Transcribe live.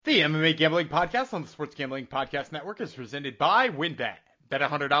The MMA Gambling Podcast on the Sports Gambling Podcast Network is presented by WynnBET. Bet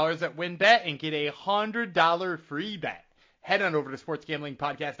 $100 at WynnBET and get a $100 free bet. Head on over to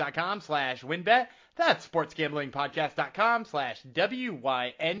sportsgamblingpodcast.com/WynnBET. That's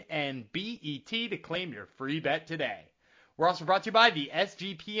sportsgamblingpodcast.com/WYNNBET to claim your free bet today. We're also brought to you by the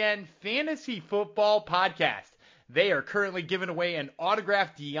SGPN Fantasy Football Podcast. They are currently giving away an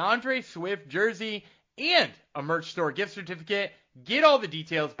autographed DeAndre Swift jersey and a merch store gift certificate. Get all the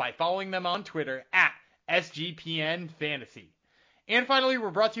details by following them on Twitter at SGPN Fantasy. And finally, we're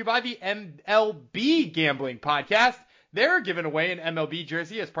brought to you by the MLB Gambling Podcast. They're giving away an MLB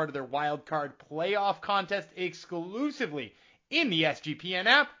jersey as part of their wild card playoff contest exclusively in the SGPN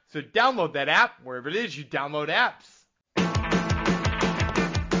app. So download that app wherever it is you download apps.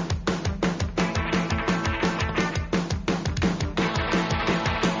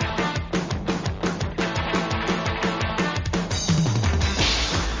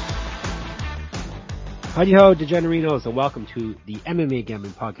 Howdy ho, DeGenerinos, and welcome to the MMA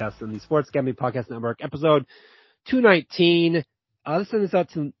Gambling Podcast on the Sports Gambling Podcast Network, episode 219. This is out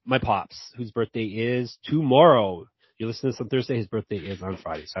to my pops, whose birthday is tomorrow. You're listening to this on Thursday, his birthday is on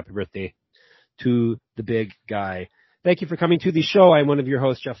Friday, so happy birthday to the big guy. Thank you for coming to the show. I'm one of your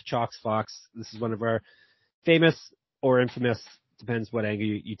hosts, Jeff Chalks Fox. This is one of our famous or infamous, depends what angle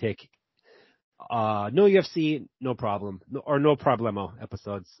you take, no UFC, no problem, or no problemo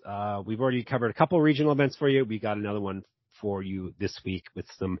episodes. We've already covered a couple regional events for you. We got another one for you this week with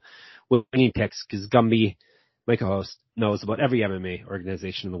some winning picks because Gumby, my co-host, knows about every MMA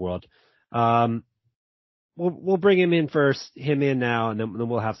organization in the world. We'll bring him in now, and then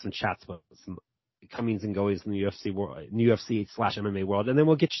we'll have some chats about some comings and goings in the UFC world, in the UFC/MMA world, and then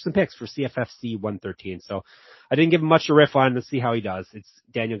we'll get you some picks for CFFC 113. So I didn't give him much to riff on. Let's see how he does. It's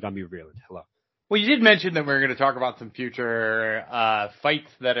Daniel Gumby Vreeland. Hello. Well, you did mention that we were going to talk about some future fights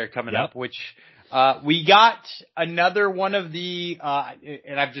that are coming up, which we got another one of the,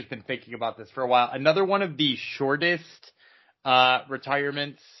 and I've just been thinking about this for a while, another one of the shortest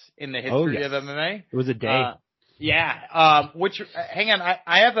retirements in the history of MMA. It was a day. Which, hang on,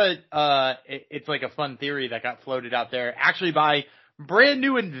 I have it's like a fun theory that got floated out there, actually by brand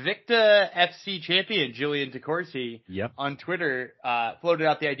new Invicta FC champion Jillian DeCourcy on Twitter floated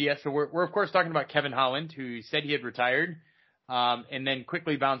out the idea. So we're of course talking about Kevin Holland, who said he had retired, and then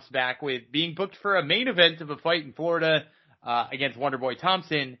quickly bounced back with being booked for a main event of a fight in Florida against Wonderboy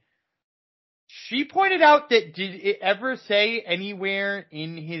Thompson. She pointed out that did it ever say anywhere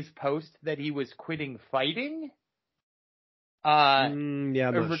in his post that he was quitting fighting? I'm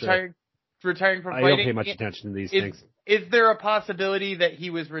not retiring from fighting. I don't pay much attention to these things. Is there a possibility that he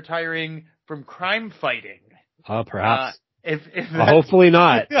was retiring from crime fighting? Perhaps. Hopefully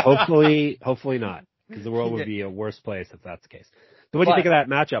not. Hopefully not. Because the world would be a worse place if that's the case. So what do you think of that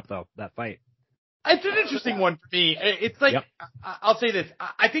matchup, though? That fight? It's an interesting one for me. It's like, I'll say this.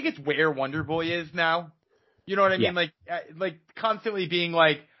 I think it's where Wonderboy is now. You know what I mean? Like constantly being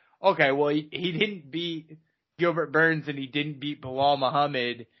like, okay, well, he didn't beat Gilbert Burns and he didn't beat Bilal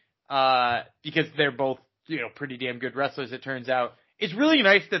Muhammad, because they're both, pretty damn good wrestlers, it turns out. It's really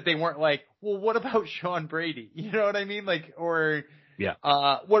nice that they weren't like, well, what about Sean Brady? You know what I mean? Like, or,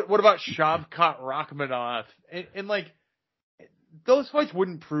 what about Shavkat Rakhmonov? And like, those fights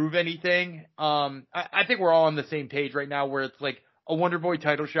wouldn't prove anything. I think we're all on the same page right now where it's like a Wonderboy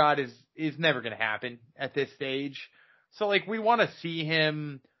title shot is never going to happen at this stage. So like, we want to see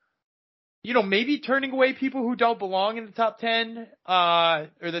him, maybe turning away people who don't belong in the top 10, or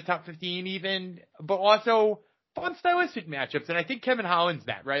the top 15 even, but also fun stylistic matchups. And I think Kevin Holland's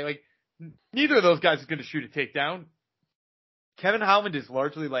that, right? Like, neither of those guys is going to shoot a takedown. Kevin Holland is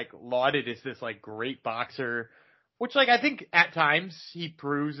largely like lauded as this like great boxer, which like I think at times he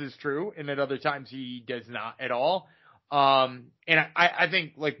proves is true, and at other times he does not at all. And I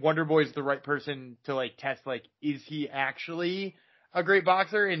think like Wonderboy is the right person to like test, like, is he actually a great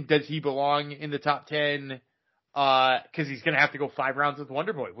boxer, and does he belong in the top 10? Cause he's going to have to go 5 rounds with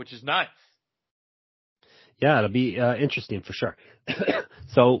Wonderboy, which is nuts. Yeah, it'll be interesting for sure.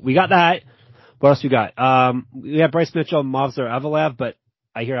 So we got that. What else we got? We have Bryce Mitchell, Movsar Evelev, but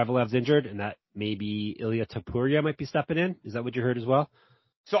I hear Evelev's injured, and that maybe Ilya Topuria might be stepping in. Is that what you heard as well?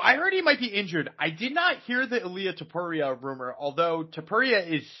 So I heard he might be injured. I did not hear the Ilya Topuria rumor, although Topuria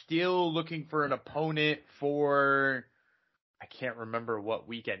is still looking for an opponent for, I can't remember what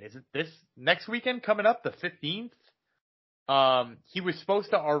weekend. Is it this next weekend coming up, the 15th? He was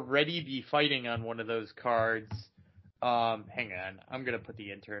supposed to already be fighting on one of those cards. Hang on. I'm going to put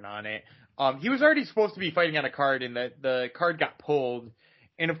the intern on it. He was already supposed to be fighting on a card, and the card got pulled.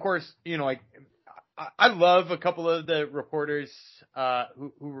 And of course, I love a couple of the reporters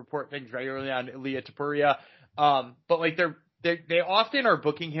who report things regularly on Ilia Topuria, but like they often are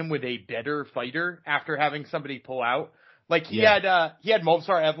booking him with a better fighter after having somebody pull out. Like he had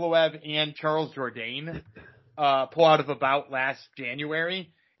Movsar Evloev and Charles Jourdain pull out of a bout last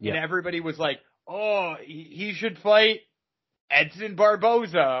January, and everybody was like, "Oh, he should fight Edson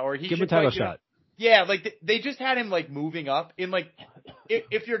Barboza, or he give him a should title fight, shot." Yeah, like they just had him like moving up in like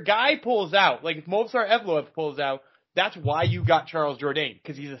if your guy pulls out, like if Movsar Evloev pulls out, that's why you got Charles Jourdain,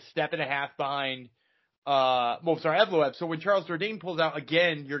 because he's a step and a half behind Movsar Evloev. So when Charles Jourdain pulls out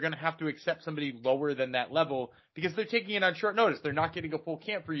again, you're going to have to accept somebody lower than that level because they're taking it on short notice. They're not getting a full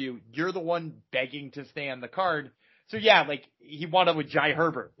camp for you. You're the one begging to stay on the card. So yeah, like he wound up with Jai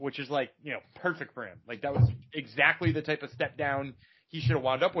Herbert, which is like, perfect for him. Like that was exactly the type of step down he should have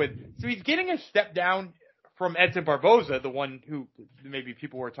wound up with. So he's getting a step down from Edson Barboza, the one who maybe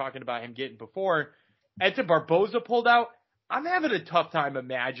people were talking about him getting before. Edson Barboza pulled out. I'm having a tough time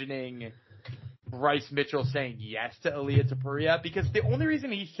imagining Bryce Mitchell saying yes to Ilia Topuria, because the only reason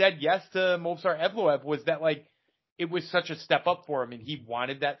he said yes to Movsar Evloev was that like it was such a step up for him and he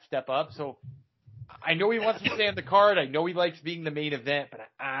wanted that step up. So I know he wants to stay on the card. I know he likes being the main event, but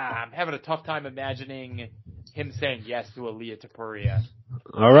I'm having a tough time imagining him saying yes to Ilia Topuria.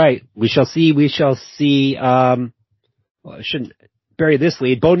 All right. We shall see. Well, I shouldn't bury this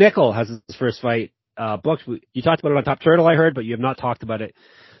lead. Bo Nickel has his first fight booked. You talked about it on Top Turtle, I heard, but you have not talked about it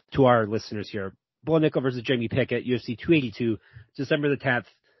to our listeners here. Bo Nickel versus Jamie Pickett, UFC 282, December the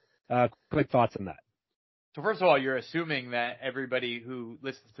 10th. Quick thoughts on that. So first of all, you're assuming that everybody who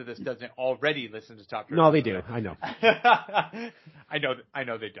listens to this doesn't already listen to Top Turtle. No, they do. I know. I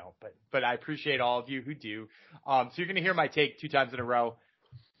know they don't, but I appreciate all of you who do. So you're going to hear my take 2 times in a row.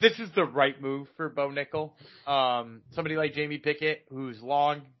 This is the right move for Bo Nickel. Somebody like Jamie Pickett, who's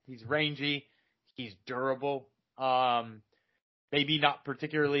long, he's rangy, he's durable. Maybe not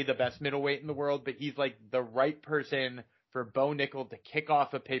particularly the best middleweight in the world, but he's like the right person for Bo Nickel to kick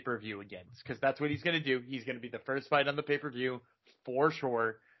off a pay-per-view against, because that's what he's going to do. He's going to be the first fight on the pay-per-view for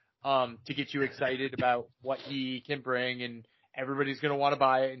sure, to get you excited about what he can bring, and everybody's going to want to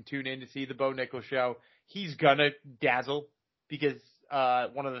buy it and tune in to see the Bo Nickel show. He's going to dazzle, because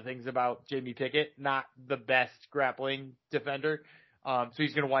one of the things about Jamie Pickett, not the best grappling defender, so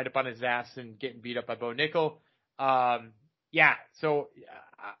he's going to wind up on his ass and getting beat up by Bo Nickel. So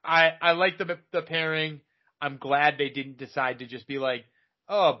I like the pairing. I'm glad they didn't decide to just be like,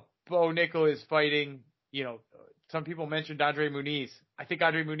 oh, Bo Nickel is fighting, some people mentioned Andre Muniz. I think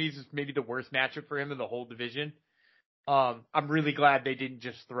Andre Muniz is maybe the worst matchup for him in the whole division. I'm really glad they didn't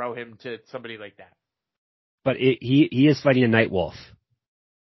just throw him to somebody like that. But he is fighting a Night Wolf.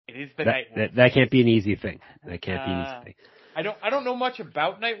 It is the Night Wolf. That can't be an easy thing. That can't be an easy thing. I don't know much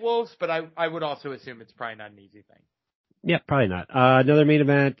about Night Wolves, but I would also assume it's probably not an easy thing. Yeah, probably not. Another main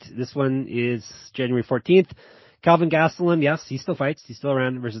event. This one is January 14th. Calvin Gastelum, yes, he still fights. He's still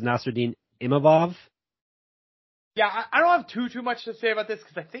around versus Nasruddin Imavov. Yeah, I don't have too much to say about this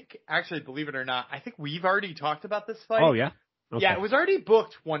because I think, actually, believe it or not, I think we've already talked about this fight. Oh, yeah? Okay. Yeah, it was already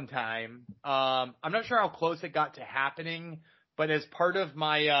booked one time. I'm not sure how close it got to happening, but as part of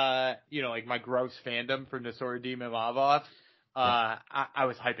my, my gross fandom for Nasruddin Imavov, I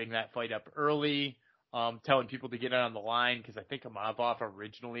was hyping that fight up early. Telling people to get it on the line because I think Imavov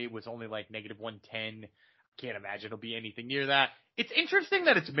originally was only like -110. Can't imagine it'll be anything near that. It's interesting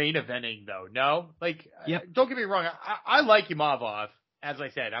that it's main eventing though. No, don't get me wrong. I like Imavov. As I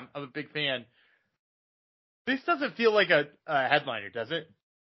said, I'm a big fan. This doesn't feel like a headliner, does it?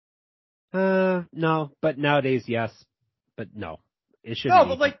 No, but nowadays, yes. But no, it should.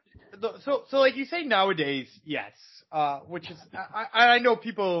 No, but so like you say nowadays, yes. Which is I know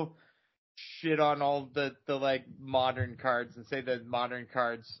people shit on all the like modern cards and say that modern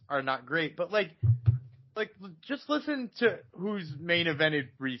cards are not great, but like just listen to who's main evented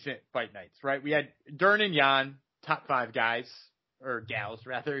recent fight nights, right? We had Dern and Jan, top 5 guys or gals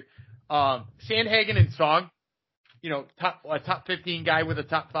rather. Sandhagen and Song, top 15 guy with a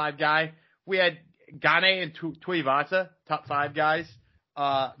top 5 guy. We had Gane and Tuivasa, top 5 guys.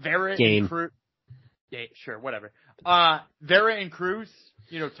 Vera and Cruz. Yeah, sure, whatever. Vera and Cruz,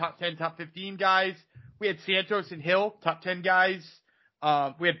 top 10, top 15 guys. We had Santos and Hill, top 10 guys.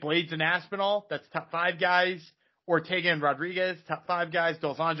 We had Blades and Aspinall, that's top 5 guys. Ortega and Rodriguez, top 5 guys.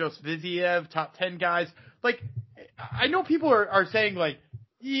 Dos Anjos Viziev, top 10 guys. Like, I know people are saying, like,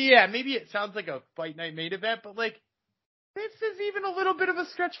 yeah, maybe it sounds like a fight night main event, but, like, This is even a little bit of a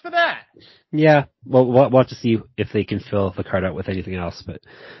stretch for that. Yeah, well, we'll have to see if they can fill the card out with anything else, but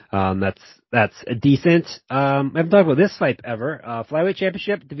that's a decent. I haven't talked about this fight ever. Flyweight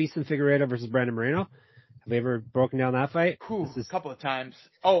Championship, Davison Figueiredo versus Brandon Moreno. Have we ever broken down that fight? This is a couple of times.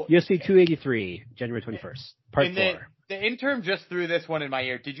 Oh, UFC 283, January 21st, part 4. The intern just threw this one in my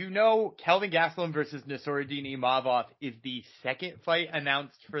ear. Did you know Kelvin Gastelum versus Nassourdine Imavov is the second fight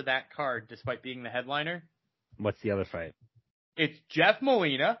announced for that card, despite being the headliner? What's the other fight? It's Jeff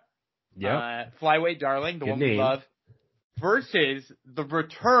Molina, flyweight darling, the Good one name. we love, versus the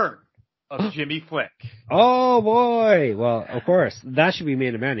return of Jimmy Flick. Oh boy! Well, of course that should be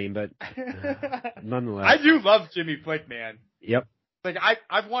main eventing, but nonetheless, I do love Jimmy Flick, man. Yep. Like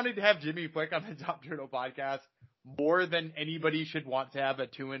I've wanted to have Jimmy Flick on the Top Turtle podcast more than anybody should want to have a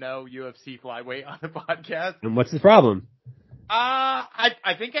 2-0 UFC flyweight on the podcast. And what's the problem?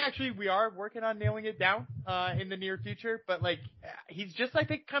 I think actually we are working on nailing it down in the near future, but like he's just I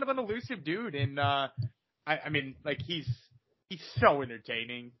think kind of an elusive dude, and I mean like he's so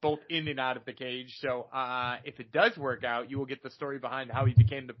entertaining both in and out of the cage. So if it does work out, you will get the story behind how he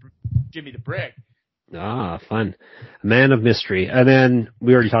became the Jimmy the Brick. Ah, fun. A man of mystery. And then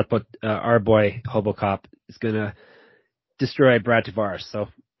we already talked about our boy Hobocop is gonna destroy Brad Tavares. So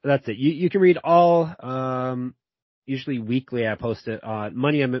that's it. You can read all. Usually weekly, I post it on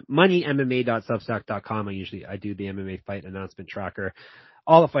moneymma.substack.com. I do the MMA fight announcement tracker.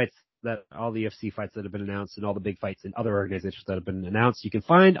 All the UFC fights that have been announced and all the big fights in other organizations that have been announced, you can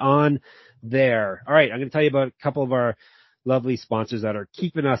find on there. All right, I'm going to tell you about a couple of our lovely sponsors that are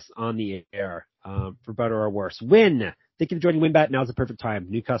keeping us on the air, for better or worse. Win. Thank you for joining WinBet. Now's the perfect time.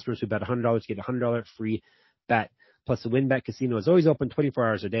 New customers who bet $100 get a $100 free bet. Plus, the WinBet Casino is always open 24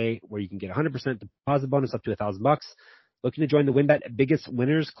 hours a day, where you can get 100% deposit bonus up to $1,000. Looking to join the WinBet Biggest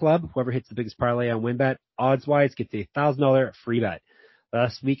Winners Club? Whoever hits the biggest parlay on WinBet, odds-wise, gets a $1,000 free bet.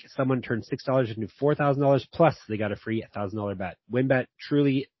 Last week, someone turned $6 into $4,000, plus they got a free $1,000 bet. WinBet,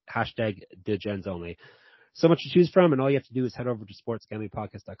 truly #Degens only. So much to choose from, and all you have to do is head over to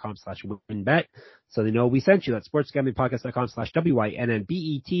sportsgamblingpodcast.com/winbet so they know we sent you. That's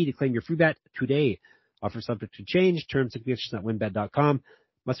sportsgamblingpodcast.com/WYNNBET to claim your free bet today. Offer subject to change. Terms and conditions at winbet.com.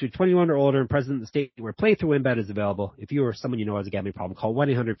 Must be 21 or older and present in the state where playthrough WinBet is available. If you or someone you know has a gambling problem, call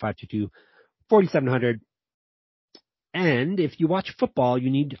 1-800-522-4700. And if you watch football, you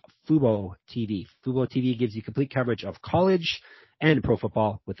need Fubo TV. Fubo TV gives you complete coverage of college and pro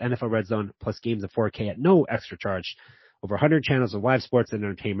football with NFL Red Zone plus games of 4K at no extra charge. Over 100 channels of live sports and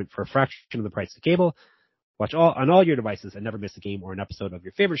entertainment for a fraction of the price of cable. Watch on all your devices and never miss a game or an episode of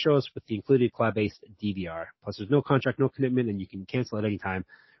your favorite shows with the included cloud-based DVR. Plus, there's no contract, no commitment, and you can cancel at any time.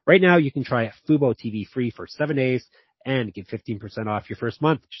 Right now, you can try Fubo TV free for 7 days and get 15% off your first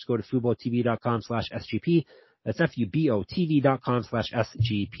month. Just go to FuboTV.com/SGP. That's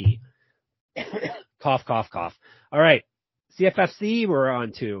FUBOTV.com/SGP. Cough, cough, cough. All right. CFFC, we're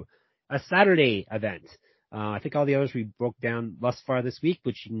on to a Saturday event. I think all the others we broke down thus far this week,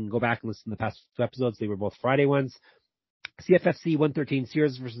 which you can go back and listen to the past 2 episodes. They were both Friday ones. CFFC 113,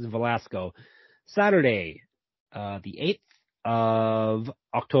 Sears versus Velasco. Saturday, the 8th of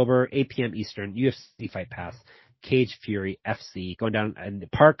October, 8 p.m. Eastern, UFC Fight Pass, Cage Fury FC, going down in the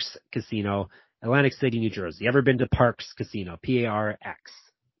Parks Casino, Atlantic City, New Jersey. Ever been to Parks Casino? PARX.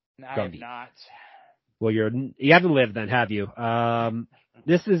 I have not. Well, you haven't lived then, have you?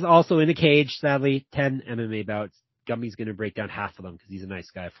 This is also in a cage, sadly. 10 MMA bouts. Gumby's going to break down half of them because he's a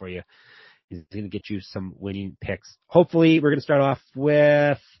nice guy for you. He's going to get you some winning picks. Hopefully, we're going to start off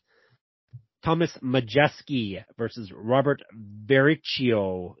with Thomas Majeski versus Robert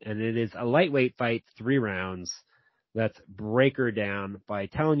Vericchio. And it is a lightweight fight, 3 rounds. Let's break her down by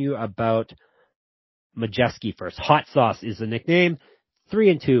telling you about Majeski first. Hot Sauce is the nickname.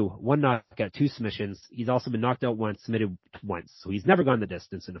 3-2, 1 knockout, 2 submissions. He's also been knocked out once, submitted once. So he's never gone the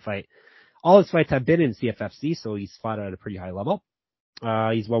distance in a fight. All his fights have been in CFFC, so he's fought at a pretty high level.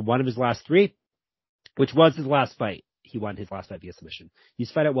 He's won 1 of his last 3, which was his last fight. He won his last fight via submission.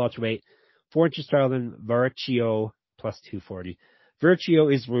 He's fought at welterweight, 4 inches taller than Vericchio, plus 240. Vericchio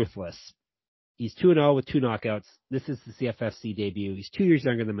is ruthless. He's 2-0 with 2 knockouts. This is the CFFC debut. He's 2 years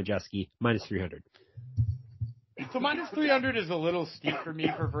younger than Majeski, minus 300. So minus 300 is a little steep for me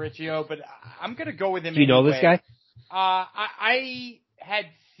for Vericchio, but I'm going to go with him. Do you know this guy? I had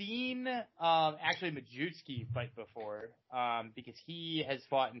seen actually Majewski fight before because he has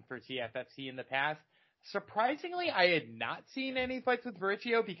fought for CFFC in the past. Surprisingly, I had not seen any fights with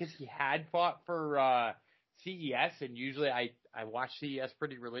Vericchio because he had fought for CES, and usually I watch CES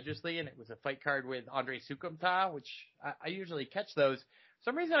pretty religiously, and it was a fight card with Andre Sukumta, which I usually catch those.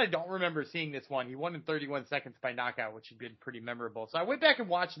 some reason I don't remember seeing this one. He won in 31 seconds by knockout, which had been pretty memorable. So I went back and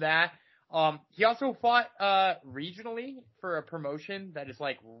watched that. He also fought regionally for a promotion that is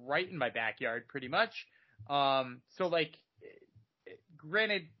like right in my backyard, pretty much. So like,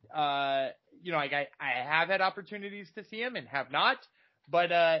 granted, like I have had opportunities to see him and have not,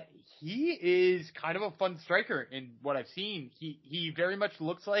 but he is kind of a fun striker in what I've seen. He very much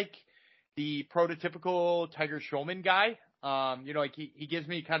looks like the prototypical Tiger Schulman guy. Like he gives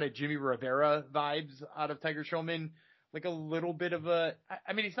me kind of Jimmy Rivera vibes out of Tiger Schulman. Like a little bit of I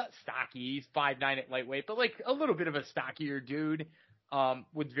mean, he's not stocky. He's 5'9" at lightweight, but like a little bit of a stockier dude,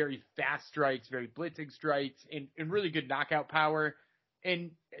 with very fast strikes, very blitzing strikes, and really good knockout power.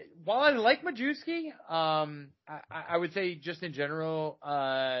 And while I like Majewski, I would say just in general,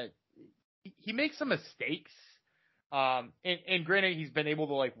 he makes some mistakes. And granted, he's been able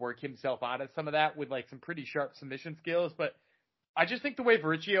to like work himself out of some of that with like some pretty sharp submission skills, but I just think the way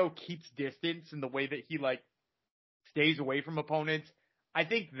Vericchio keeps distance and the way that he like stays away from opponents, I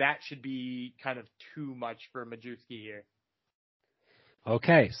think that should be kind of too much for Majewski here.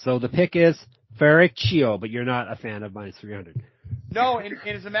 Okay, so the pick is Vericchio, but you're not a fan of minus 300. No, and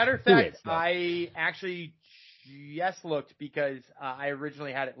as a matter of fact, I actually just looked because I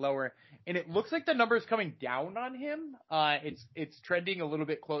originally had it lower, and it looks like the number is coming down on him. It's trending a little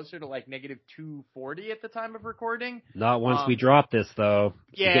bit closer to like negative 240 at the time of recording. Not once we drop this, though.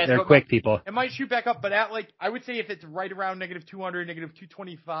 Yeah, get there quick, people. It might shoot back up, but at like I would say if it's right around negative 200, negative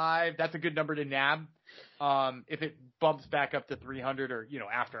 225, that's a good number to nab. If it bumps back up to 300, or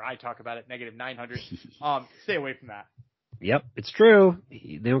after I talk about it, negative 900, stay away from that. Yep, it's true.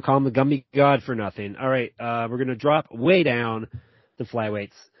 They don't call him the gummy god for nothing. All right, we're going to drop way down the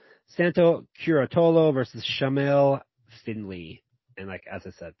flyweights. Santo Curatolo versus Shamil Finley. And like, as I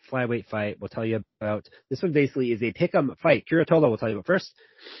said, flyweight fight. We'll tell you about. This one basically is a pick'em fight. Curatolo, we'll tell you about first.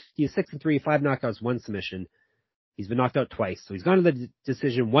 He's 6-3, 5 knockouts, 1 submission. He's been knocked out twice. So he's gone to the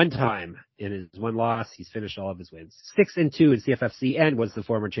decision 1 time in his 1 loss. He's finished all of his wins. 6-2 in CFFC and was the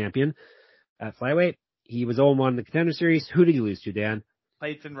former champion at flyweight. He was 0-1 in the Contender Series. Who did he lose to, Dan?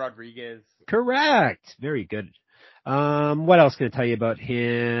 Clayton Rodriguez. Correct. Very good. What else can I tell you about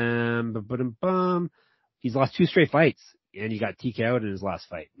him? He's lost 2 straight fights, and he got TK out in his last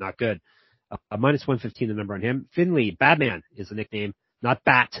fight. Not good. Minus 115, the number on him. Finley, Badman is the nickname. Not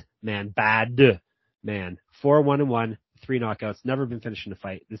Batman, Bad Man. 4-1-1, 3 knockouts. Never been finished in a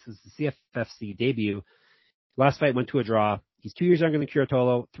fight. This is the CFFC debut. Last fight went to a draw. He's 2 years younger than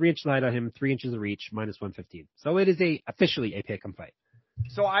Curatolo, 3-inch light on him, 3 inches of reach, minus 115. So it is officially a pick'em fight.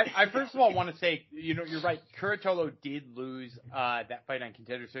 So I first of all want to say, you're right. Curatolo did lose that fight on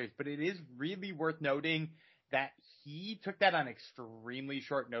Contender Series, but it is really worth noting that he took that on extremely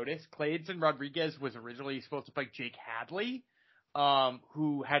short notice. Clayton Rodriguez was originally supposed to fight Jake Hadley,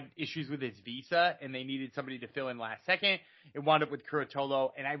 who had issues with his visa, and they needed somebody to fill in last second. It wound up with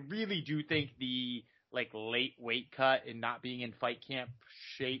Curatolo, and I really do think the late weight cut and not being in fight camp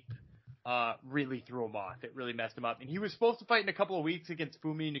shape really threw him off. It really messed him up. And he was supposed to fight in a couple of weeks against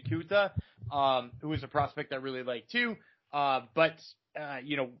Fumi Nakuta, who was a prospect I really like too. But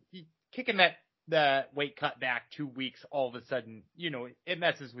kicking the weight cut back 2 weeks, all of a sudden, it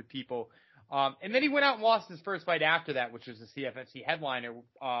messes with people. And then he went out and lost his first fight after that, which was the CFFC headliner,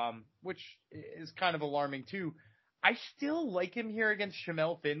 which is kind of alarming too. I still like him here against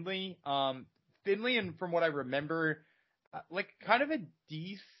Shamil Finley. Finley, and from what I remember, kind of a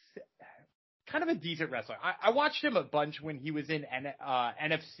decent wrestler. I watched him a bunch when he was in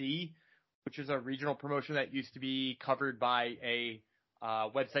NFC, which is a regional promotion that used to be covered by a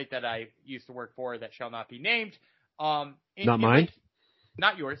website that I used to work for that shall not be named. Not mine?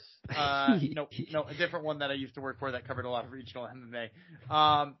 Not yours. No, a different one that I used to work for that covered a lot of regional MMA.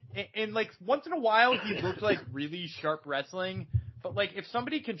 And once in a while, he looked like really sharp wrestling. But if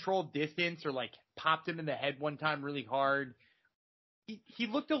somebody controlled distance or popped him in the head one time really hard, he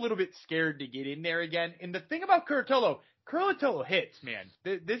looked a little bit scared to get in there again. And the thing about Curatolo hits, man.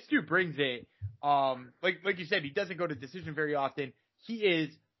 This dude brings it. Like you said, he doesn't go to decision very often. He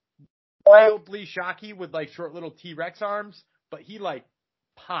is wildly shocky with short little T-Rex arms, but he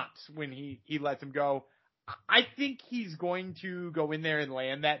pops when he lets him go. I think he's going to go in there and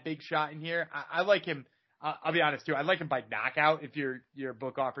land that big shot in here. I like him. I'll be honest too. I like him by knockout. If your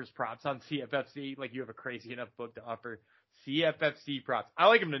book offers props on CFFC, you have a crazy enough book to offer CFFC props. I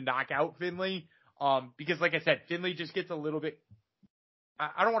like him to knock out Finley, because like I said, Finley just gets a little bit.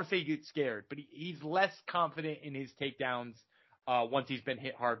 I don't want to say he gets scared, but he's less confident in his takedowns once he's been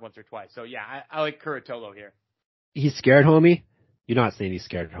hit hard once or twice. So yeah, I like Curatolo here. He's scared, homie. You're not saying he's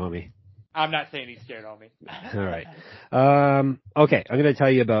scared, homie. I'm not saying he's scared of me. All right. Okay, I'm going to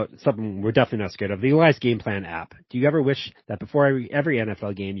tell you about something we're definitely not scared of, the Elias Game Plan app. Do you ever wish that before every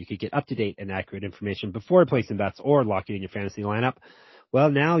NFL game you could get up-to-date and accurate information before placing bets or locking in your fantasy lineup? Well,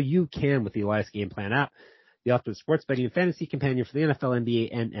 now you can with the Elias Game Plan app, the ultimate sports betting and fantasy companion for the NFL,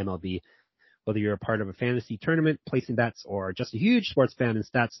 NBA, and MLB. Whether you're a part of a fantasy tournament, placing bets, or just a huge sports fan and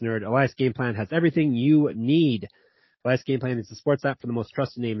stats nerd, Elias Game Plan has everything you need. Elias Game Plan is the sports app for the most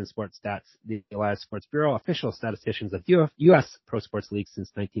trusted name in sports stats. The Elias Sports Bureau, official statisticians of U.S. pro sports leagues since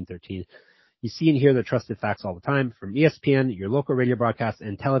 1913. You see and hear the trusted facts all the time from ESPN, your local radio broadcasts,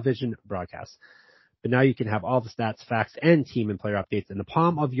 and television broadcasts. But now you can have all the stats, facts, and team and player updates in the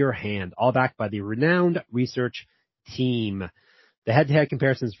palm of your hand, all backed by the renowned research team. The head-to-head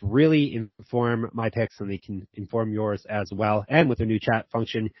comparisons really inform my picks, and they can inform yours as well. And with their new chat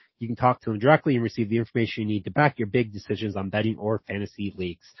function, you can talk to them directly and receive the information you need to back your big decisions on betting or fantasy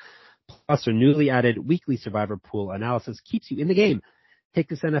leagues. Plus, their newly added weekly survivor pool analysis keeps you in the game. Take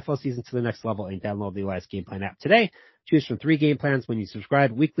this NFL season to the next level and download the Elias Game Plan app today. Choose from 3 game plans when you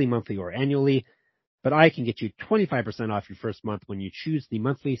subscribe weekly, monthly, or annually. But I can get you 25% off your first month when you choose the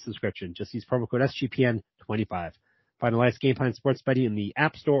monthly subscription. Just use promo code SGPN25. Find Elias Game Plan Sports Betting in the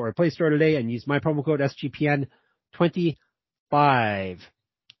App Store or Play Store today and use my promo code SGPN25.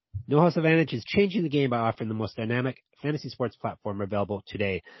 No House Advantage is changing the game by offering the most dynamic fantasy sports platform available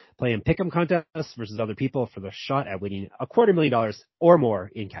today. Play in pick'em contests versus other people for the shot at winning $250,000 or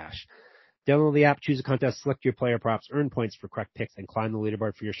more in cash. Download the app, choose a contest, select your player props, earn points for correct picks, and climb the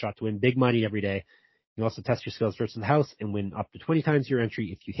leaderboard for your shot to win big money every day. You can also test your skills versus the house and win up to 20 times your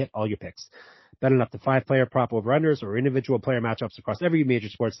entry if you hit all your picks. Bet on up to 5-player prop over-unders or individual player matchups across every major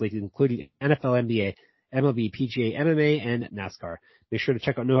sports league, including NFL, NBA, MLB, PGA, MMA, and NASCAR. Make sure to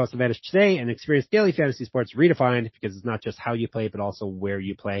check out No House Advantage today and experience daily fantasy sports redefined, because it's not just how you play, but also where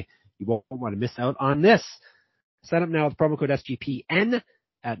you play. You won't want to miss out on this. Sign up now with promo code SGPN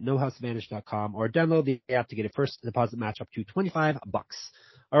at nohouseadvantage.com or download the app to get a first deposit match up to $25.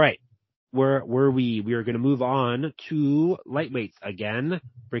 All right. Where were we? We are going to move on to lightweights again.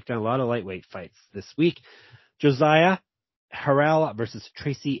 Break down a lot of lightweight fights this week. Josiah Harrell versus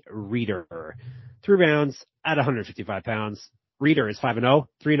Tracy Reeder. 3 rounds at 155 pounds. Reeder is 5-0,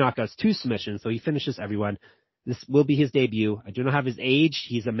 3 knockouts, 2 submissions, so he finishes everyone. This will be his debut. I do not have his age.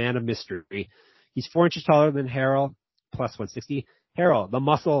 He's a man of mystery. He's 4 inches taller than Harrell, plus 160. Harrell, the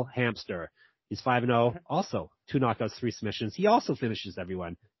muscle hamster. He's 5-0, also 2 knockouts, 3 submissions. He also finishes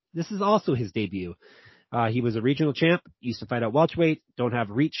everyone. This is also his debut. He was a regional champ. Used to fight at welterweight. Don't have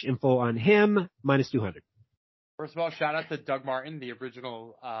reach info on him. Minus 200. First of all, shout out to Doug Martin, the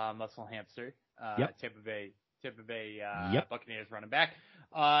original muscle hamster. Yep. Tampa Bay Yep. Buccaneers running back.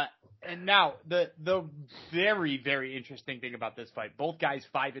 And now the very, very interesting thing about this fight, both guys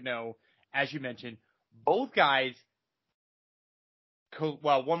 5-0, as you mentioned. Both guys,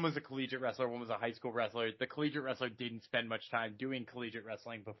 one was a collegiate wrestler, one was a high school wrestler. The collegiate wrestler didn't spend much time doing collegiate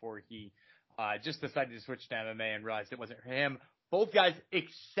wrestling before he just decided to switch to MMA and realized it wasn't for him. Both guys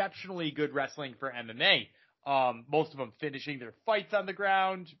exceptionally good wrestling for MMA. Most of them finishing their fights on the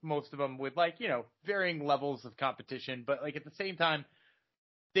ground, most of them with varying levels of competition, but at the same time,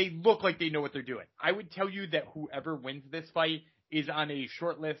 they look like they know what they're doing. I would tell you that whoever wins this fight is on a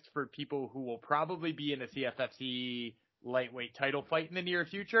short list for people who will probably be in a CFFC lightweight title fight in the near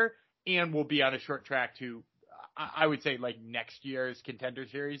future, and will be on a short track to, I would say, next year's Contender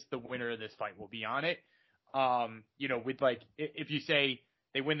Series. The winner of this fight will be on it. If you say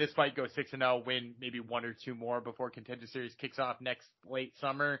they win this fight, go 6-0, win maybe 1 or 2 more before Contender Series kicks off next late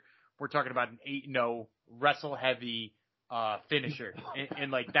summer, we're talking about an 8-0 wrestle heavy finisher,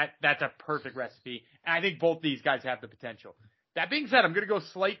 and that's a perfect recipe. And I think both these guys have the potential. That being said, I'm going to go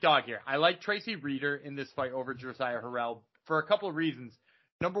slight dog here. I like Tracy Reeder in this fight over Josiah Harrell for a couple of reasons.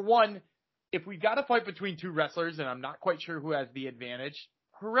 Number one, if we got a fight between 2 wrestlers, and I'm not quite sure who has the advantage,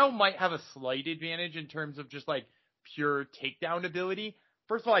 Harrell might have a slight advantage in terms of just pure takedown ability.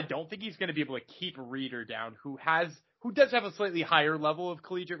 First of all, I don't think he's going to be able to keep Reeder down, who does have a slightly higher level of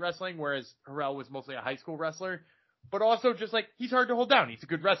collegiate wrestling, whereas Harrell was mostly a high school wrestler. But also just he's hard to hold down. He's a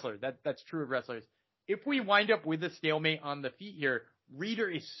good wrestler. That's true of wrestlers. If we wind up with a stalemate on the feet here, Reeder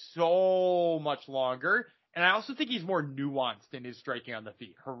is so much longer, and I also think he's more nuanced in his striking on the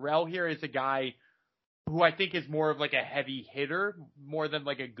feet. Harrell here is a guy who I think is more of a heavy hitter, more than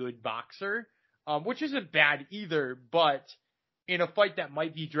a good boxer, which isn't bad either, but in a fight that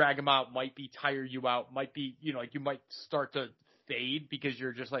might be drag him out, might be tire you out, might be, you might start to fade because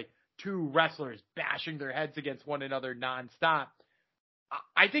you're just 2 wrestlers bashing their heads against one another nonstop.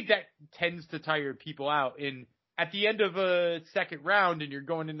 I think that tends to tire people out. And at the end of a second round and you're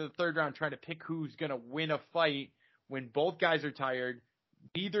going into the third round trying to pick who's going to win a fight when both guys are tired,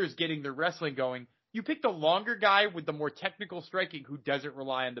 neither's getting their wrestling going, you pick the longer guy with the more technical striking who doesn't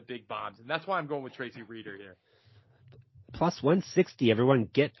rely on the big bombs. And that's why I'm going with Tracy Reeder here. Plus 160. Everyone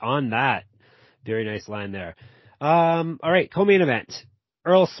get on that. Very nice line there. All right, co-main event.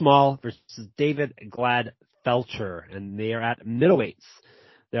 Earl Small versus David Gladfelter, and they are at middleweights.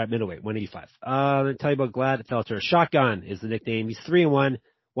 They're at middleweight, 185. Let me tell you about Gladfelter. Shotgun is the nickname. He's 3-1,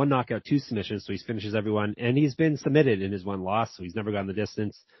 1 knockout, 2 submissions, so he finishes everyone, and he's been submitted in his 1 loss, so he's never gone the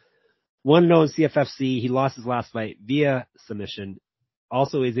distance. 1-0 in CFFC. He lost his last fight via submission.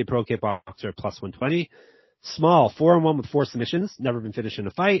 Also is a pro kickboxer, plus 120. Small, 4-1 with 4 submissions, never been finished in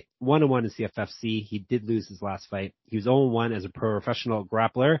a fight. 1-1 in CFFC. He did lose his last fight. He was 0-1 as a professional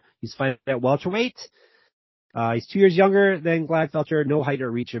grappler. He's fighting at welterweight. He's 2 years younger than Gladfelter. No height or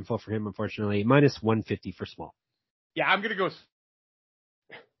reach info for him, unfortunately. Minus 150 for Small. Yeah, I'm going to go.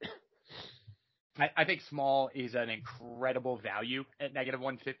 I think Small is an incredible value at negative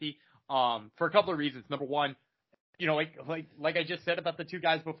 150 for a couple of reasons. Number one, you know, like I just said about the 2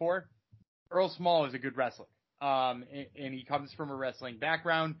 guys before, Earl Small is a good wrestler, and he comes from a wrestling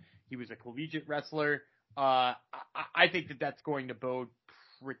background. He was a collegiate wrestler. I think that's going to bode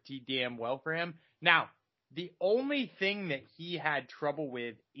pretty damn well for him. Now, the only thing that he had trouble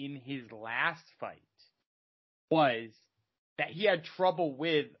with in his last fight was that he had trouble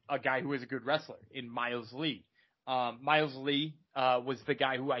with a guy who was a good wrestler in Miles Lee. Miles Lee was the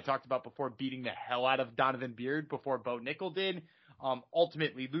guy who I talked about before, beating the hell out of Donovan Beard before Bo Nickel did,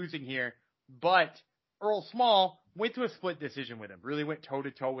 ultimately losing here. But Earl Small went to a split decision with him, really went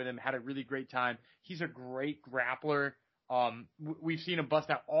toe-to-toe with him, had a really great time. He's a great grappler. We've seen him bust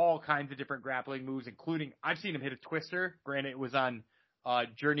out all kinds of different grappling moves, including I've seen him hit a twister. Granted, it was on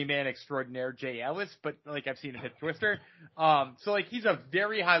journeyman extraordinaire Jay Ellis, but like I've seen him hit a twister. So like he's a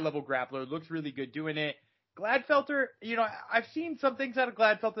very high-level grappler, looks really good doing it. Gladfelter, you know, I've seen some things out of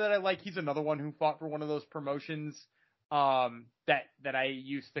Gladfelter that I like. He's another one who fought for one of those promotions that I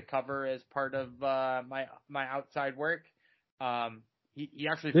used to cover as part of my outside work. He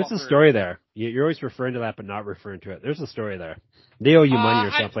actually. There's a story there. You're always referring to that, but not referring to it. There's a story there. They owe you money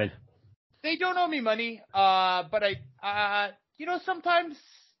or something. They don't owe me money, but you know, sometimes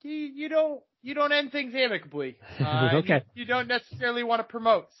you don't end things amicably. Okay. You don't necessarily want to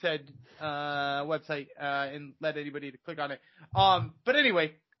promote said website and let anybody to click on it. But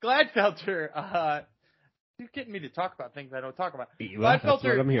anyway, Gladfelter. You're getting me to talk about things I don't talk about. Well, that's what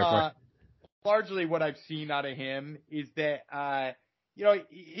I'm here for. Largely, what I've seen out of him is that you know,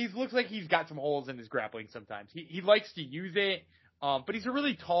 he looks like he's got some holes in his grappling sometimes. He likes to use it, but he's a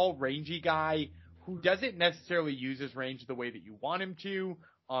really tall, rangy guy who doesn't necessarily use his range the way that you want him to.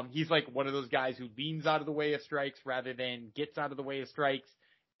 He's like one of those guys who leans out of the way of strikes rather than gets out of the way of strikes.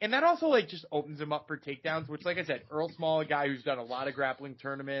 And that also like just opens him up for takedowns, which, like I said, Earl Small, a guy who's done a lot of grappling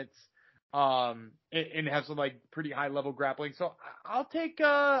tournaments, and have some like pretty high level grappling. So I'll take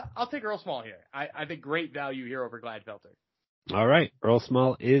Earl Small here. I think great value here over Gladfelter. All right, Earl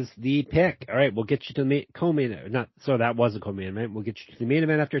Small is the pick. All right, we'll get you to the co-main. That was a co-main event. We'll get you to the main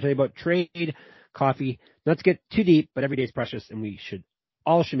event after I tell you about trade coffee. Not to get too deep, but every day is precious, and we should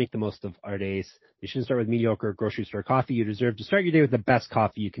make the most of our days. You shouldn't start with mediocre grocery store coffee. You deserve to start your day with the best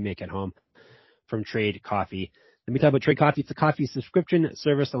coffee you can make at home from Trade Coffee. Let me talk about Trade Coffee. It's a coffee subscription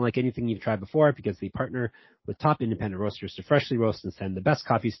service unlike anything you've tried before because they partner with top independent roasters to freshly roast and send the best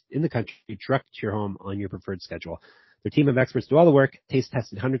coffees in the country direct to your home on your preferred schedule. Their team of experts do all the work, taste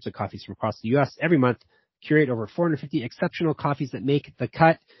tested hundreds of coffees from across the U.S. every month, curate over 450 exceptional coffees that make the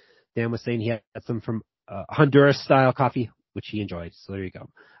cut. Dan was saying he had some from Honduras-style coffee, which he enjoyed. So there you go.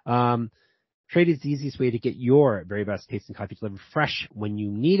 Trade is the easiest way to get your very best tasting coffee delivered fresh when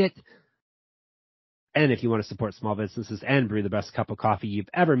you need it. And if you want to support small businesses and brew the best cup of coffee you've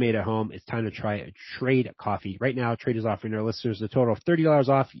ever made at home, it's time to try a Trade Coffee. Right now, Trade is offering their listeners a total of $30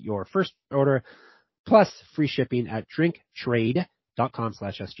 off your first order, plus free shipping at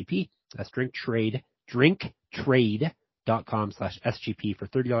drinktrade.com/SGP. That's drinktrade.com/SGP for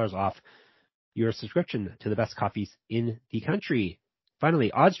 $30 off your subscription to the best coffees in the country.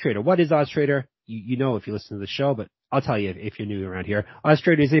 Finally, Odds Trader. What is Odds Trader? You know if you listen to the show, but I'll tell you if you're new around here. Odds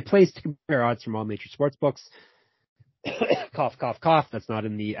Trader is a place to compare odds from all major sports books. Cough, cough, cough. That's not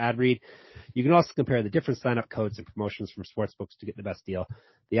in the ad read. You can also compare the different sign-up codes and promotions from sports books to get the best deal.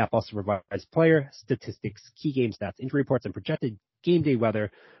 The app also provides player statistics, key game stats, injury reports, and projected game day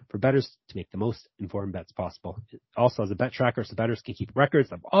weather for bettors to make the most informed bets possible. It also has a bet tracker so bettors can keep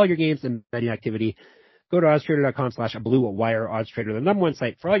records of all your games and betting activity. Go to oddstrader.com/Blue Wire. Odds Trader, the #1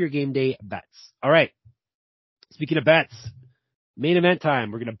 site for all your game day bets. All right. Speaking of bets, main event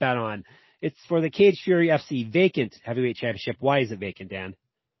time. We're going to bet on. It's for the Cage Fury FC vacant heavyweight championship. Why is it vacant, Dan?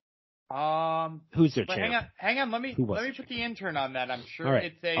 Who's their champ? Hang on. Let me put the intern on that. I'm sure right.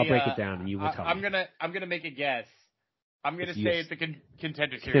 it's a. I'll break it down and you will tell me. I'm gonna make a guess. I'm gonna say it's a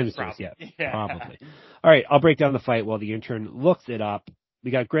contender series. Probably. Yeah, probably. All right, I'll break down the fight while the intern looks it up.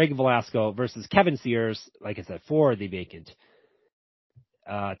 We got Greg Velasco versus Kevin Sears. Like I said, for the vacant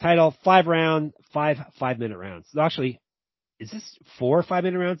title. 5-minute rounds. Actually, is this 4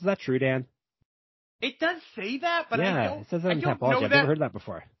 5-minute rounds? Is that true, Dan? It does say that, but it says that on Tapology. I've never heard that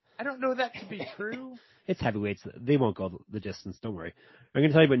before. I don't know that to be true. It's heavyweights. They won't go the distance. Don't worry. I'm going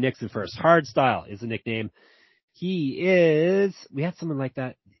to tell you about Nixon first. Hard Style is the nickname. We had someone like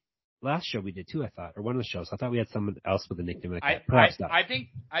that last show we did too, I thought, or one of the shows. I thought we had someone else with a nickname like that. Perhaps not. I think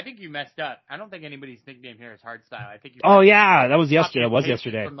you messed up. I don't think anybody's nickname here is Hard Style. I think you. Oh yeah, that was yesterday. It was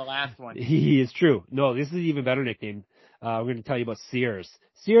yesterday. From the last one. He is true. No, this is an even better nickname. We're going to tell you about Sears.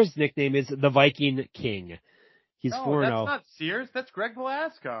 Sears' nickname is the Viking King. He's 4-0. That's not Sears. That's Greg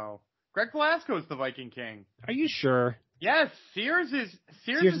Velasco. Greg Velasco is the Viking King. Are you sure? Yes, Sears is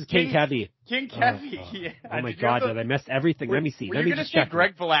King Kevy. King Kevy. Yeah. Oh my God, did I mess everything? Let me see. Were you going to say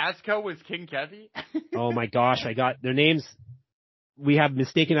Greg Velasco was King Kevy? Oh my gosh, I got their names. We have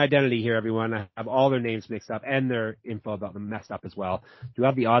mistaken identity here, everyone. I have all their names mixed up and their info about them messed up as well. Do you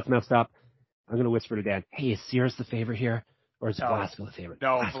have the odds messed up? I'm going to whisper to Dan, hey, is Sears the favorite here? Or is Velasco the favorite?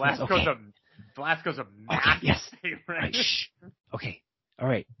 No, Velasco's a massive favorite. Right, shh. Okay. All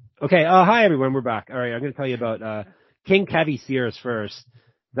right. Okay. Hi, everyone. We're back. All right. I'm going to tell you about King Kevy Sears first.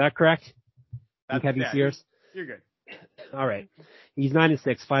 Is that correct? King Kevy Sears? You're good. All right. He's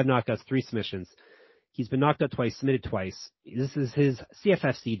 9-6, 5 knockouts, 3 submissions. He's been knocked out twice, submitted twice. This is his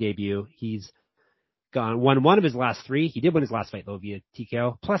CFFC debut. He's won one of his last 3. He did win his last fight, though, via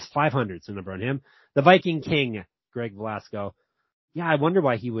TKO. Plus 500's the number on him. The Viking King, Greg Velasco. Yeah, I wonder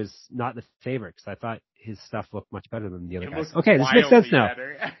why he was not the favorite, because I thought his stuff looked much better than the other guys. Okay, this makes sense now.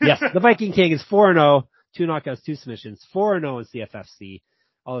 Yes, the Viking King is 4-0, 2 knockouts, 2 submissions, 4-0 in CFFC.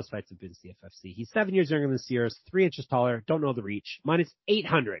 All his fights have been CFFC. He's 7 years younger than Sears, 3 inches taller, don't know the reach, minus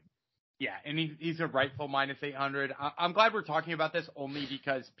 800. Yeah, and he's a rightful minus 800. I'm glad we're talking about this only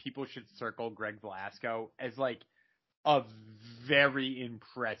because people should circle Greg Velasco as like a very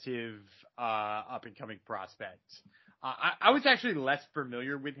impressive up-and-coming prospect. I was actually less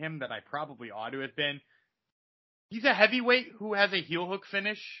familiar with him than I probably ought to have been. He's a heavyweight who has a heel hook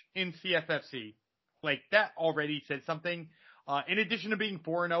finish in CFFC. Like, that already says something. In addition to being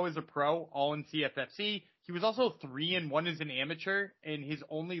 4-0 as a pro, all in CFFC, he was also 3-1 as an amateur, and his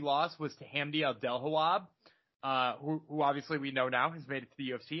only loss was to Hamdi Abdelhawab, who obviously we know now has made it to the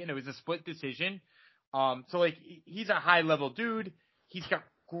UFC, and it was a split decision. So, like, he's a high-level dude. He's got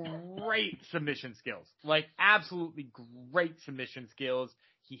great submission skills, like absolutely great submission skills.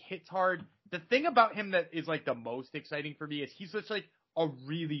 He hits hard. The thing about him that is like the most exciting for me is he's just like a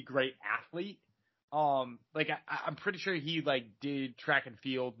really great athlete. Like I'm pretty sure he like did track and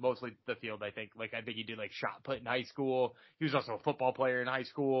field, mostly the field. I think he did like shot put in high school. He was also a football player in high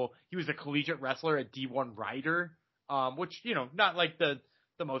school. He was a collegiate wrestler at D1 Rider, which not like the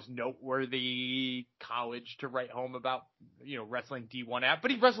most noteworthy college to write home about, wrestling D1 at, but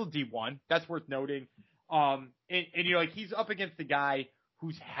he wrestled D1. That's worth noting. And like he's up against a guy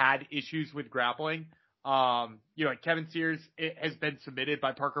who's had issues with grappling. Like Kevin Sears has been submitted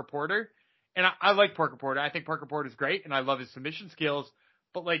by Parker Porter, and I like Parker Porter. I think Parker Porter is great, and I love his submission skills.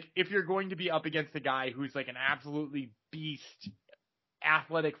 But like, if you're going to be up against a guy who's like an absolutely beast,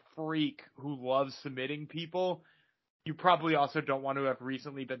 athletic freak who loves submitting people, you probably also don't want to have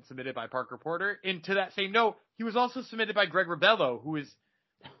recently been submitted by Parker Porter. And to that same note, he was also submitted by Greg Rebello, who is,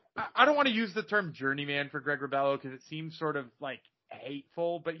 I don't want to use the term journeyman for Greg Rebello because it seems sort of like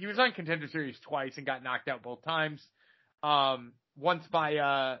hateful, but he was on Contender Series twice and got knocked out both times. Once by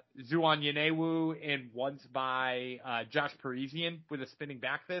Zuan Yenewu and once by Josh Parisian with a spinning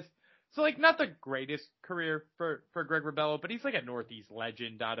back fist. So, like, not the greatest career for Greg Rebello, but he's like a Northeast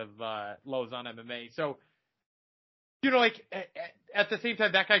legend out of Lausanne MMA. So, like, at the same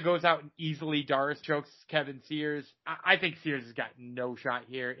time, that guy goes out and easily Doris chokes Kevin Sears. I think Sears has got no shot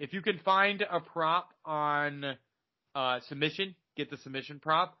here. If you can find a prop on submission, get the submission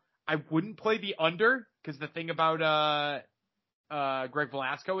prop. I wouldn't play the under, because the thing about Greg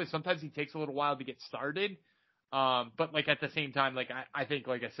Velasco is sometimes he takes a little while to get started. But, like, at the same time, like, I think,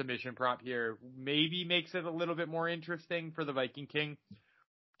 like, a submission prop here maybe makes it a little bit more interesting for the Viking King.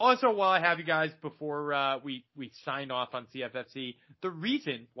 Also, while I have you guys, before we sign off on CFFC, the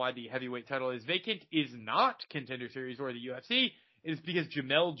reason why the heavyweight title is vacant is not Contender Series or the UFC. It is because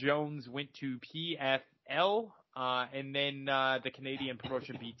Jamel Jones went to PFL and then the Canadian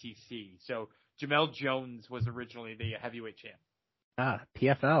promotion BTC. So Jamel Jones was originally the heavyweight champ.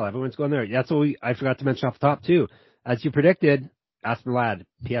 PFL. Everyone's going there. That's what I forgot to mention off the top too. As you predicted, Aspen Ladd,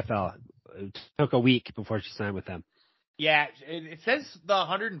 PFL. It took a week before she signed with them. Yeah, it says the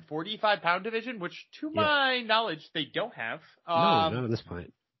 145-pound division, which to my knowledge they don't have. No, not at this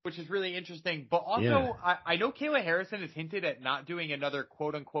point. Which is really interesting. But also, I know Kayla Harrison has hinted at not doing another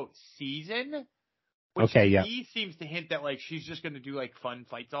quote-unquote season, which to me seems to hint that like she's just going to do like fun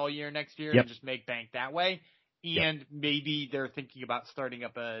fights all year next year and just make bank that way. And maybe they're thinking about starting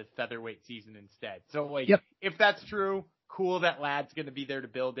up a featherweight season instead. So like, if that's true, cool that Ladd's going to be there to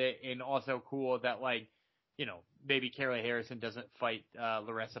build it, and also cool that like, you know, maybe Kayla Harrison doesn't fight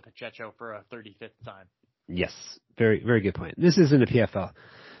Larissa Pacheco for a 35th time. Yes, very, very good point. This isn't a PFL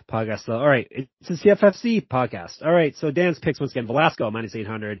podcast, though. All right, it's a CFFC podcast. All right, so Dan's picks once again: Velasco minus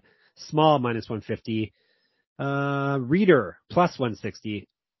 800, Small minus 150, Reader plus 160,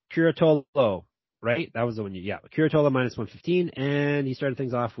 Curatolo. Right, that was the one. Curatolo minus 115, and he started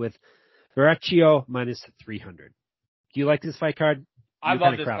things off with Verrecchio minus 300. Do you like this fight card? I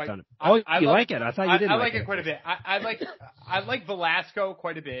love this fight. You like it? I thought you didn't. I like it quite a bit. I like Velasco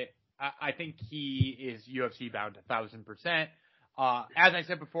quite a bit. I think he is UFC bound 1,000%. As I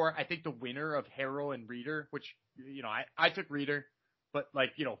said before, I think the winner of Harrell and Reader, which, you know, I took Reader, but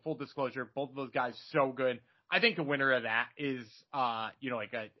like, you know, full disclosure, both of those guys so good. I think the winner of that is, you know,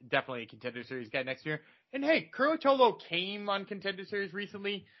 like definitely a Contender Series guy next year. And hey, Curatolo came on Contender Series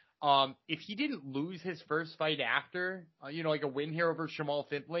recently. If he didn't lose his first fight after, you know, like a win here over Shamal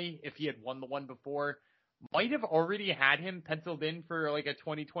Findlay, if he had won the one before, might have already had him penciled in for like a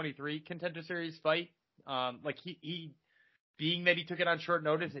 2023 Contender Series fight. Like he being that he took it on short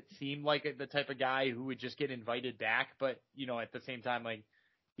notice, it seemed like the type of guy who would just get invited back. But, you know, at the same time, like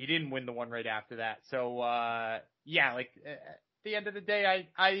he didn't win the one right after that. So, yeah, like at the end of the day,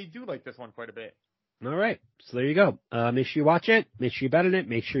 I do like this one quite a bit. All right. So there you go. Make sure you watch it. Make sure you bet on it.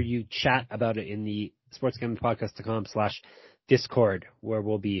 Make sure you chat about it in the sportsgamblingpodcast.com/Discord, where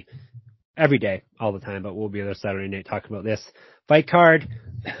we'll be every day, all the time, but we'll be there Saturday night talking about this fight card.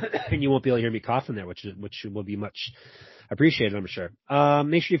 And you won't be able to hear me coughing there, which will be much appreciated, I'm sure.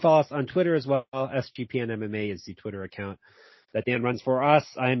 Make sure you follow us on Twitter as well. SGPN MMA is the Twitter account that Dan runs for us.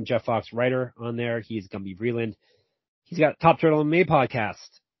 I'm Jeff Fox, writer on there. He's Gumby Vreeland. He's got Top Turtle MMA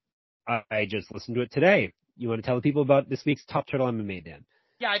podcast. I just listened to it today. You want to tell the people about this week's Top Turtle MMA, Dan?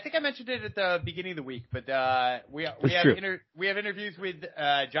 Yeah, I think I mentioned it at the beginning of the week, but we have interviews with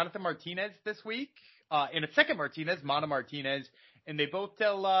Jonathan Martinez this week, and a second Martinez, Mana Martinez, and they both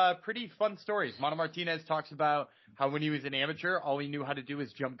tell pretty fun stories. Mana Martinez talks about how when he was an amateur, all he knew how to do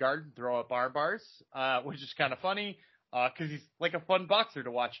was jump guard and throw up bars, which is kind of funny because he's like a fun boxer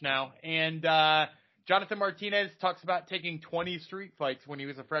to watch now. And Jonathan Martinez talks about taking 20 street fights when he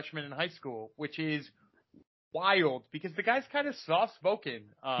was a freshman in high school, which is wild because the guy's kind of soft spoken.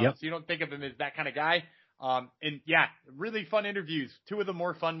 So you don't think of him as that kind of guy. And yeah, really fun interviews. Two of the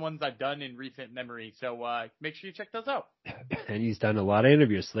more fun ones I've done in recent memory. So, make sure you check those out. And he's done a lot of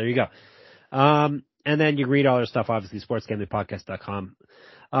interviews. So there you go. And then you can read all our stuff, obviously, sportsgamblingpodcast.com.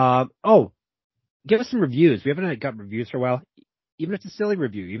 Give us some reviews. We haven't got reviews for a while. Even if it's a silly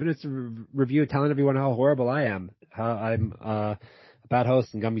review, even if it's a review telling everyone how horrible I am, how I'm a bad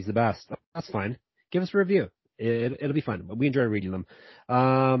host and Gumby's the best. That's fine. Give us a review. It'll be fun. We enjoy reading them.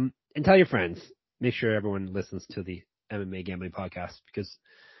 And tell your friends. Make sure everyone listens to the MMA Gambling Podcast because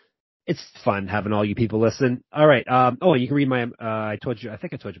it's fun having all you people listen. All right. And you can read my, I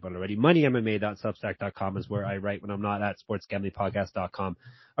think I told you about it already. moneymma.substack.com is where I write when I'm not at sportsgamblingpodcast.com.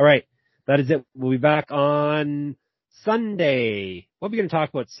 All right. That is it. We'll be back on Sunday. What are we going to talk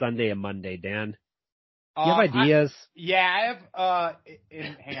about Sunday and Monday, Dan? Do you have ideas? I have,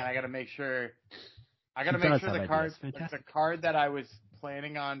 hang on. I got to make sure. The card that I was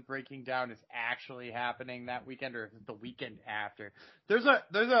planning on breaking down is actually happening that weekend, or is it the weekend after? There's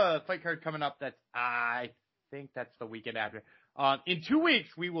a fight card coming up I think that's the weekend after. In 2 weeks,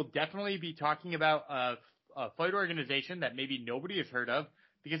 we will definitely be talking about a fight organization that maybe nobody has heard of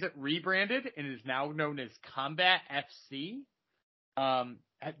because it rebranded and is now known as Combat FC. Have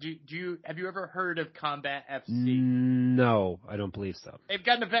you ever heard of Combat FC? No, I don't believe so. They've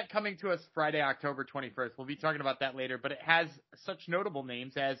got an event coming to us Friday, October 21st. We'll be talking about that later, but it has such notable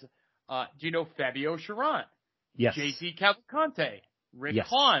names as, do you know Fabio Charant? Yes. JC Cavalcante, Rick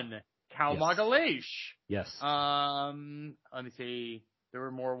Hahn, Cal Magalhaes. Yes. Let me see. There were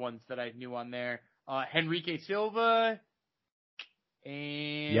more ones that I knew on there. Henrique Silva.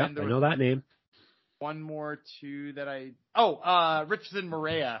 And I know that name. One more, too, that Richardson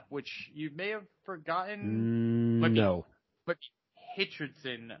Morea, which you may have forgotten. No. But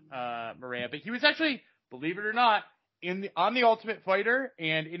Richardson Morea. But he was actually, believe it or not, on the Ultimate Fighter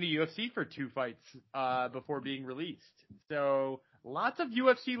and in the UFC for 2 fights before being released. So lots of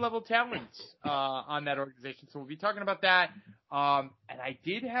UFC level talents on that organization. So we'll be talking about that. And I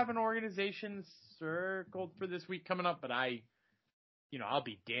did have an organization circled for this week coming up, but I'll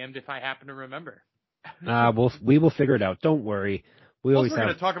be damned if I happen to remember. We will figure it out. Don't worry. We're going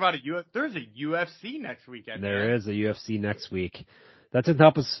to talk about there's a UFC next weekend. There is a UFC next week. That doesn't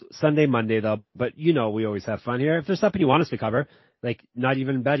help us Sunday, Monday, though. But, we always have fun here. If there's something you want us to cover, like not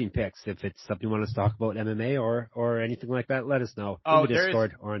even betting picks, if it's something you want us to talk about MMA or anything like that, let us know in the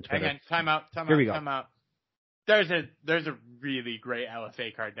Discord or on Twitter. Hang on, time out. There's a really great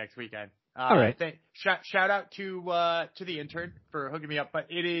LFA card next weekend. All right. Shout out to the intern for hooking me up, but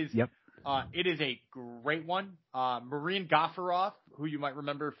it is a great one. Marine Gaffarov, who you might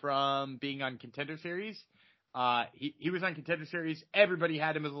remember from being on Contender Series. He was on Contender Series. Everybody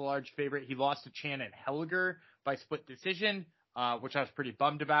had him as a large favorite. He lost to Chan and Helger by split decision, which I was pretty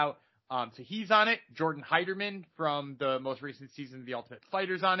bummed about. So he's on it. Jordan Heiderman from the most recent season of The Ultimate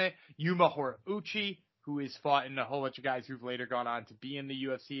Fighter's on it. Yuma Horiguchi, who has fought in a whole bunch of guys who've later gone on to be in the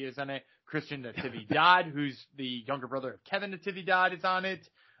UFC, is on it. Christian Natividad, who's the younger brother of Kevin Natividad, is on it.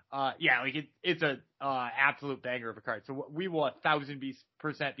 It's a absolute banger of a card. So we will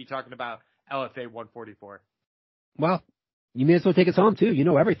 1,000% be talking about LFA 144. Well, you may as well take us home too. You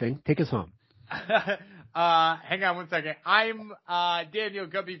know everything. Take us home. Hang on one second. I'm Daniel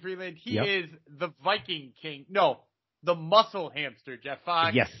Gubby Freeland. He is the Viking King. No, the Muscle Hamster, Jeff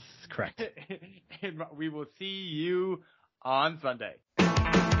Fox. Yes, correct. And we will see you on Sunday.